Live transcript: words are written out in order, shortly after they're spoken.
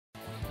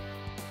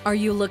Are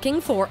you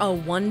looking for a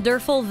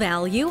wonderful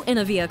value in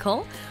a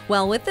vehicle?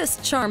 Well, with this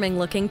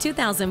charming-looking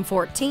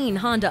 2014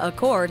 Honda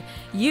Accord,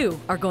 you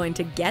are going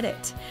to get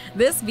it.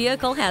 This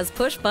vehicle has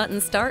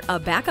push-button start, a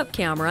backup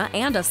camera,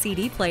 and a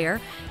CD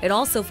player. It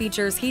also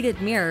features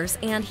heated mirrors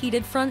and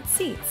heated front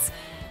seats.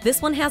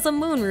 This one has a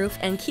moonroof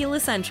and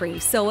keyless entry,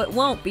 so it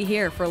won't be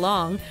here for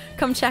long.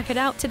 Come check it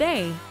out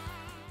today.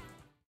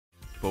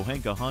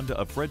 Pohanka Honda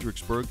of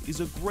Fredericksburg is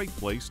a great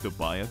place to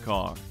buy a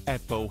car. At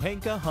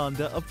Pohanka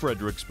Honda of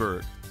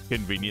Fredericksburg,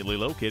 conveniently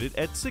located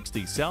at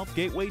 60 South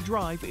Gateway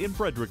Drive in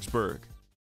Fredericksburg.